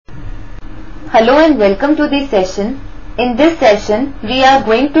Hello and welcome to the session. In this session, we are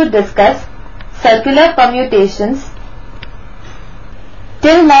going to discuss circular permutations.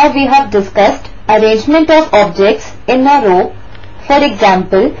 Till now we have discussed arrangement of objects in a row. For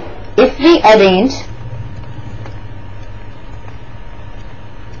example, if we arrange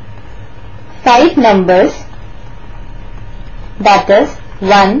 5 numbers, that is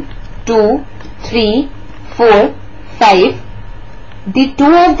 1, 2, 3, 4, 5, the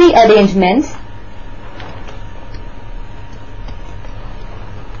two of the arrangements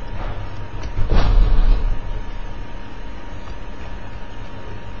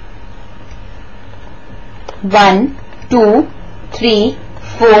one, 2, 3,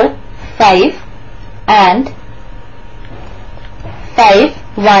 4, 5 and 5,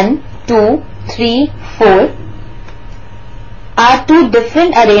 1, 2, 3, 4 are two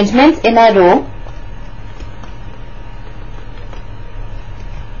different arrangements in a row.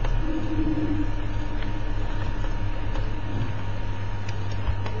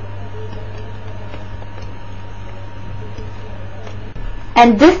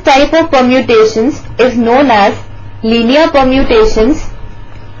 And this type of permutations is known as linear permutations.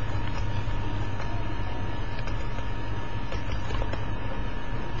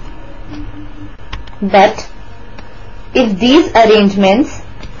 But if these arrangements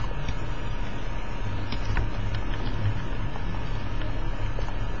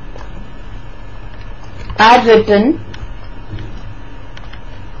are written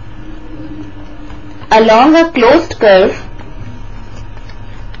along a closed curve,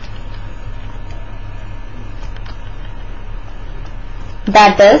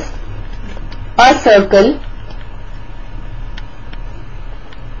 that is a circle,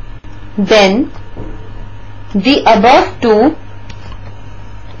 then the above two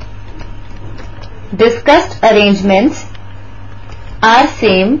discussed arrangements are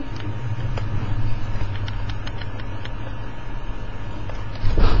same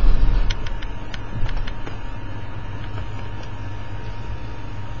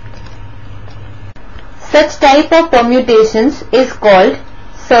Such type of permutations is called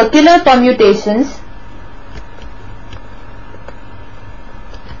circular permutations.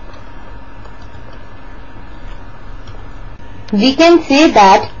 We can say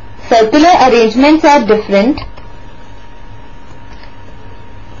that circular arrangements are different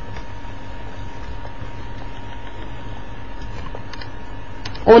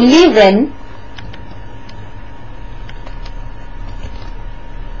only when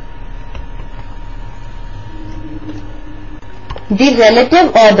the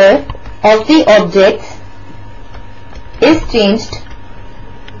relative order of the objects is changed.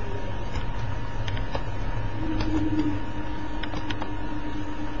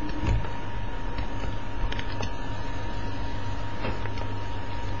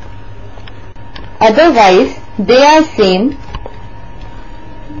 Otherwise, they are same.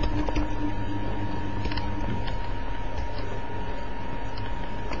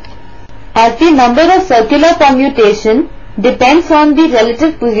 As the number of circular permutation depends on the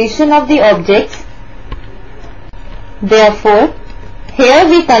relative position of the objects, therefore, here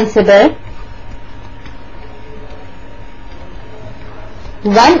we consider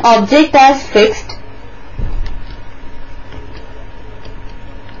one object as fixed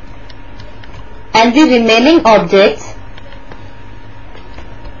and the remaining objects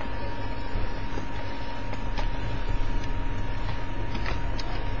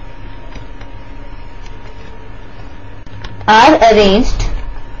are arranged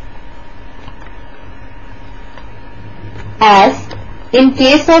as in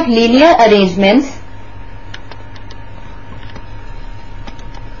case of linear arrangements.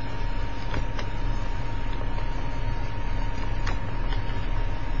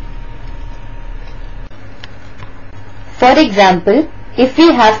 For example, if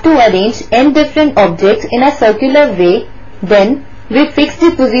we have to arrange n different objects in a circular way, then we fix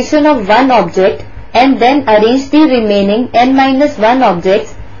the position of one object and then arrange the remaining n-1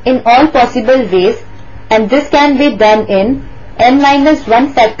 objects in all possible ways, and this can be done in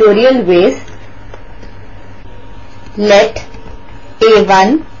n-1 factorial ways. Let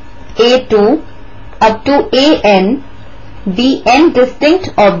a1, a2 up to an be n distinct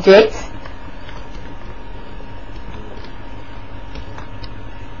objects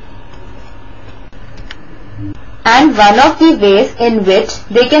and one of the ways in which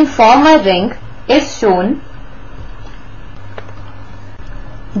they can form a ring is shown.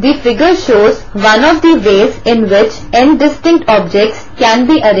 The figure shows one of the ways in which n distinct objects can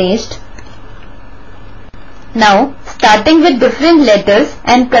be arranged. Now, starting with different letters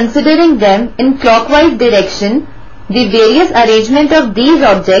and considering them in clockwise direction, the various arrangement of these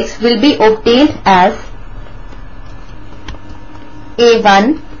objects will be obtained as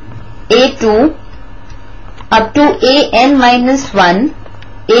A1, A2 up to AN minus 1,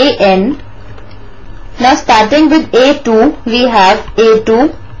 AN. Now starting with A2, we have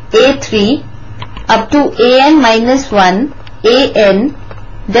A2, A3 up to AN minus 1, AN,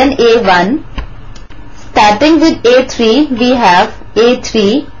 then A1. Starting with A3, we have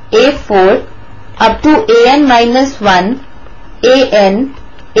A3, A4 up to AN minus 1, AN,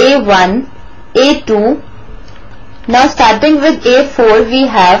 A1, A2. Now starting with A4, we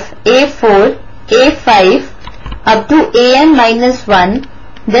have A4, A5 up to AN minus 1,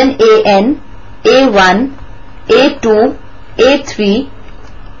 then AN, A1, A2, A3.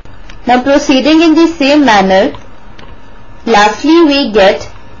 Now proceeding in the same manner, lastly we get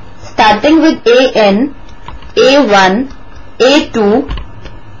starting with AN, A1, A2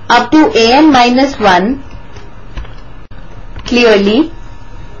 up to AN minus 1. Clearly,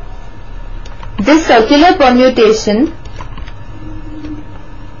 this circular permutation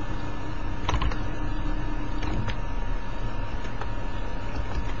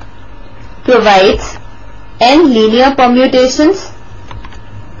provides n linear permutations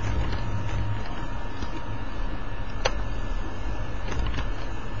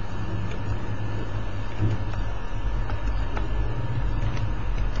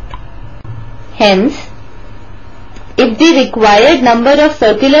Hence, if the required number of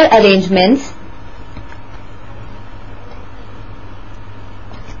circular arrangements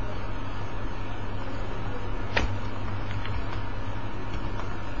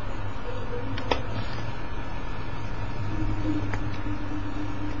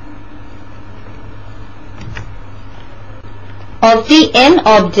of the n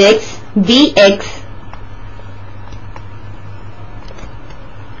objects Bx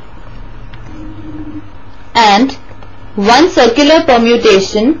and one circular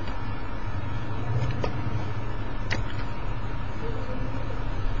permutation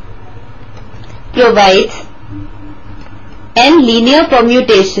provides n linear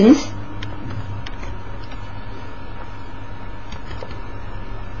permutations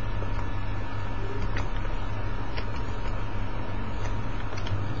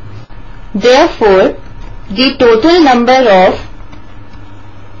Therefore, the total number of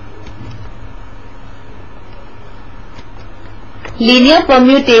linear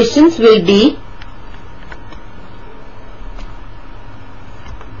permutations will be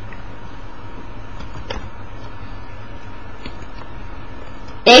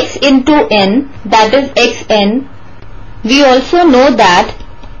x into n, that is xn. We also know that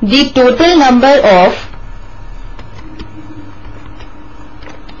the total number of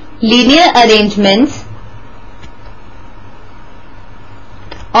linear arrangements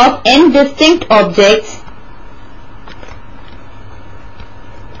of n distinct objects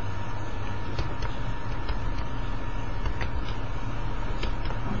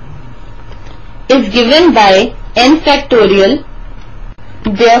is given by n factorial.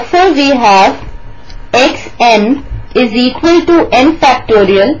 Therefore, we have xn is equal to n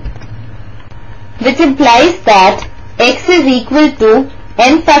factorial, which implies that x is equal to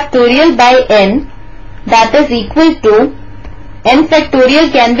n factorial by n, that is equal to n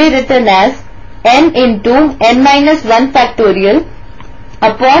factorial can be written as n into n minus 1 factorial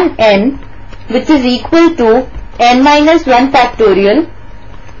upon n, which is equal to n minus 1 factorial.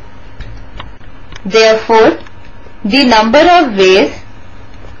 Therefore, the number of ways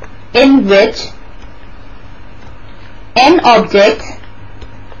in which n objects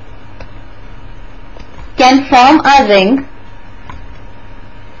can form a ring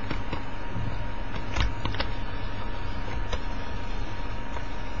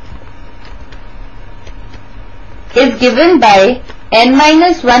is given by n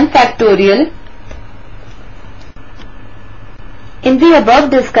minus 1 factorial. In the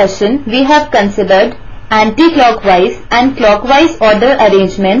above discussion, we have considered anti-clockwise and clockwise order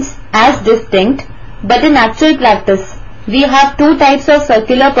arrangements as distinct, but in actual practice, we have two types of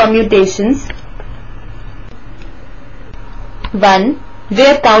circular permutations. One,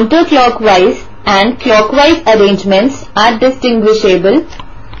 where counterclockwise and clockwise arrangements are distinguishable.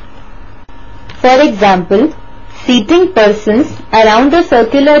 For example, seating persons around a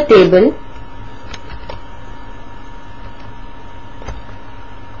circular table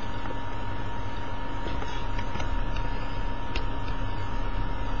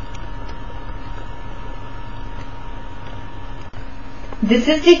This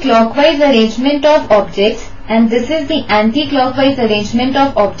is the clockwise arrangement of objects and this is the anti-clockwise arrangement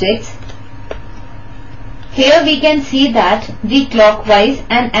of objects. Here we can see that the clockwise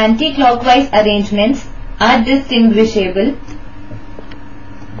and anti-clockwise arrangements are distinguishable,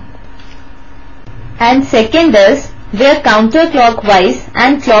 and second is where counterclockwise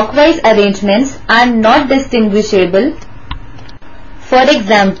and clockwise arrangements are not distinguishable. For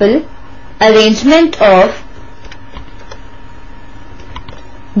example, arrangement of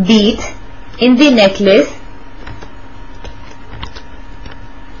beads in the necklace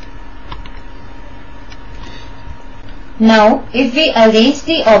Now, if we arrange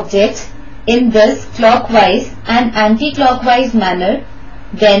the objects in this clockwise and anti-clockwise manner,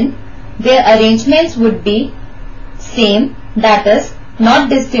 then their arrangements would be same, that is, not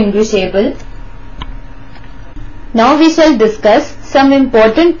distinguishable. Now we shall discuss some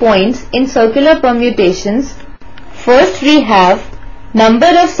important points in circular permutations. First we have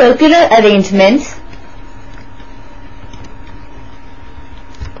number of circular arrangements,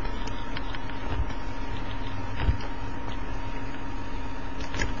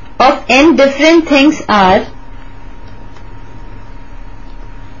 of n different things are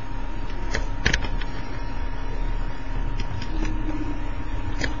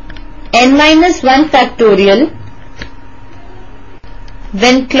n-1 factorial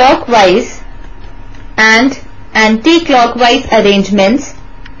when clockwise and anti-clockwise arrangements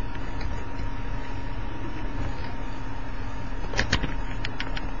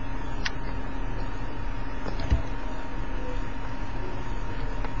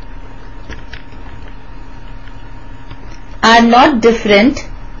are not different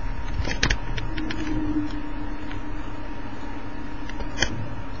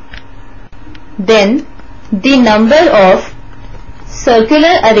then the number of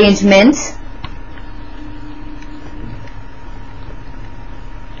circular arrangements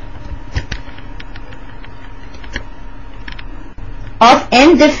of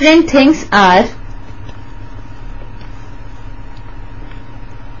n different things are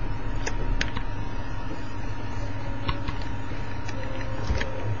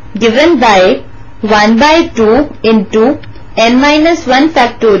given by 1 by 2 into n-1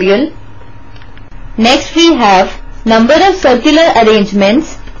 factorial. Next we have number of circular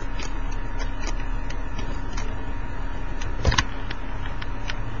arrangements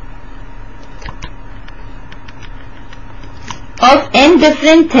of n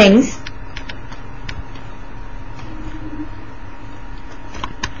different things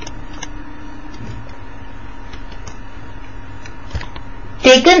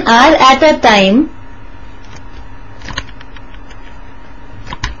taken R at a time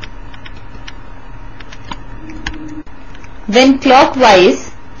when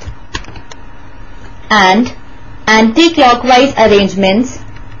clockwise and anti-clockwise arrangements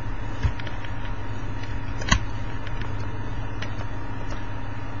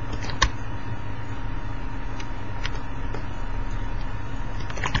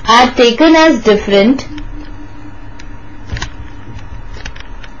are taken as different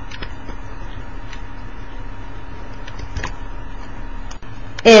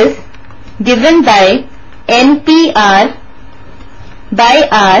is given by NPR by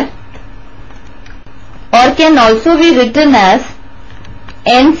R, or can also be written as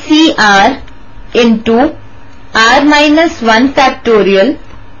NCR into R-1 factorial,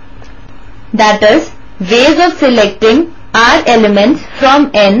 that is, ways of selecting R elements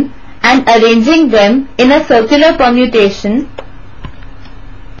from N and arranging them in a circular permutation.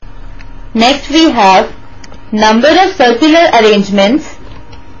 Next we have number of circular arrangements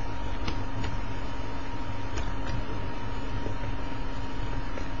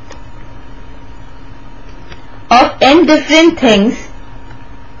of n different things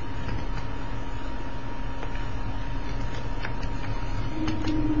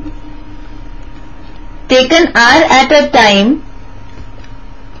taken R at a time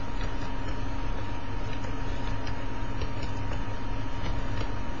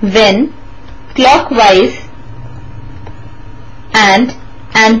when clockwise and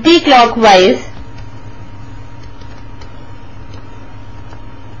anti-clockwise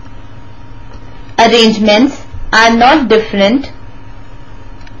arrangements are not different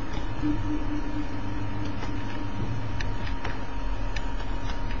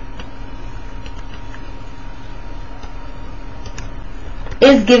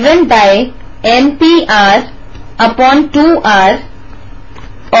is given by NPR upon 2R,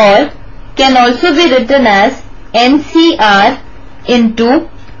 or can also be written as NCR into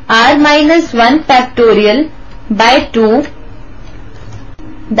R-1 factorial by 2,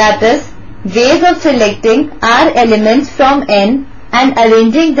 that is, ways of selecting R elements from N and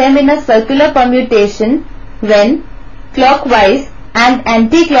arranging them in a circular permutation when clockwise and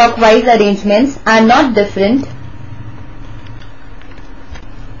anti-clockwise arrangements are not different.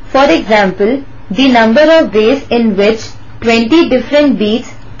 For example, the number of ways in which 20 different beads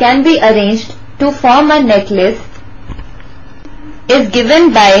can be arranged to form a necklace is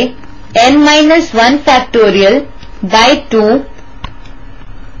given by n minus 1 factorial by 2.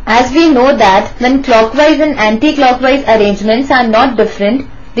 As we know that when clockwise and anti-clockwise arrangements are not different,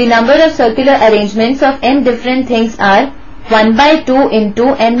 the number of circular arrangements of n different things are 1 by 2 into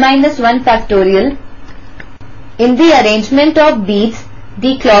n minus 1 factorial. In the arrangement of beads,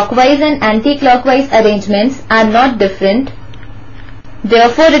 the clockwise and anti-clockwise arrangements are not different.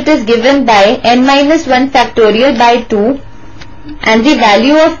 Therefore, it is given by n minus 1 factorial by 2, and the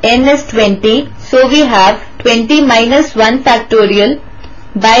value of n is 20. So we have 20 minus 1 factorial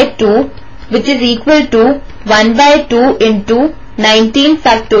by 2, which is equal to 1 by 2 into 19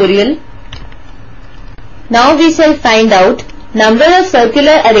 factorial. Now we shall find out number of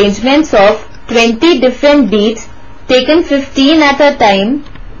circular arrangements of 20 different beads taken 15 at a time,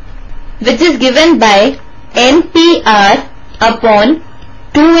 which is given by npr upon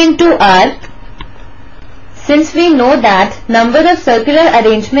 2 into r. Since we know that number of circular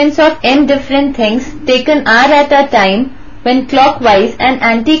arrangements of n different things taken r at a time when clockwise and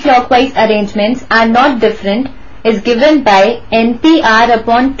anti-clockwise arrangements are not different is given by npr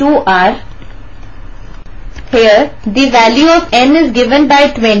upon 2r. Here the value of n is given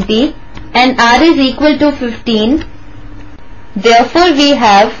by 20 and r is equal to 15. Therefore we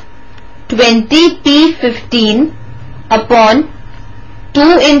have 20p15 upon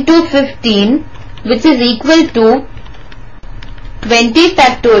 2 into 15, which is equal to 20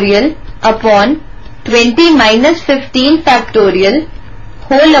 factorial upon 20 minus 15 factorial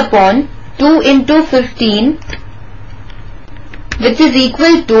whole upon 2 into 15, which is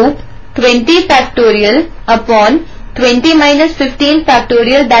equal to 20 factorial upon 20 minus 15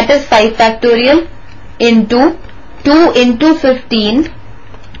 factorial, that is 5 factorial, into 2 into 15.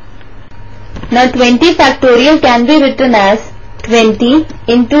 Now 20 factorial can be written as 20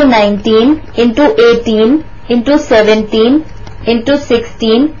 into 19 into 18 into 17 into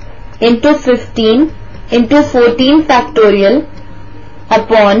 16 into 15 into 14 factorial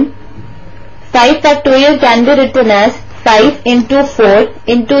upon 5 factorial can be written as 5 into 4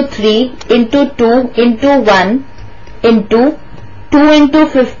 into 3 into 2 into 1 into 2 into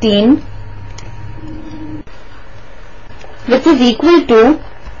 15, which is equal to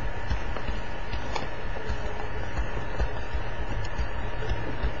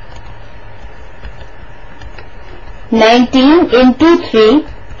 19 into 3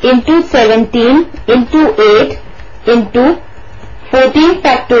 into 17 into 8 into 14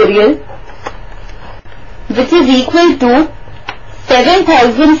 factorial, which is equal to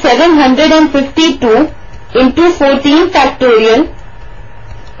 7752 into 14 factorial.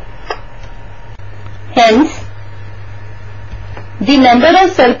 Hence, the number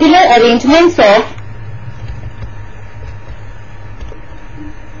of circular arrangements of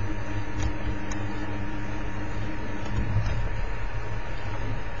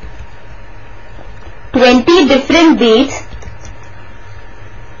 20 different beads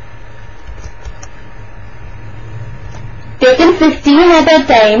taken 15 at a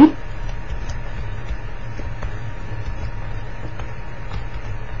time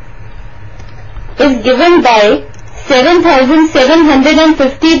is given by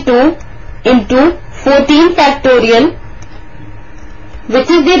 7752 into 14 factorial, which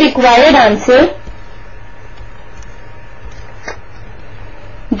is the required answer.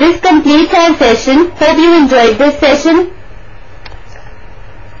 This completes our session. Hope you enjoyed this session.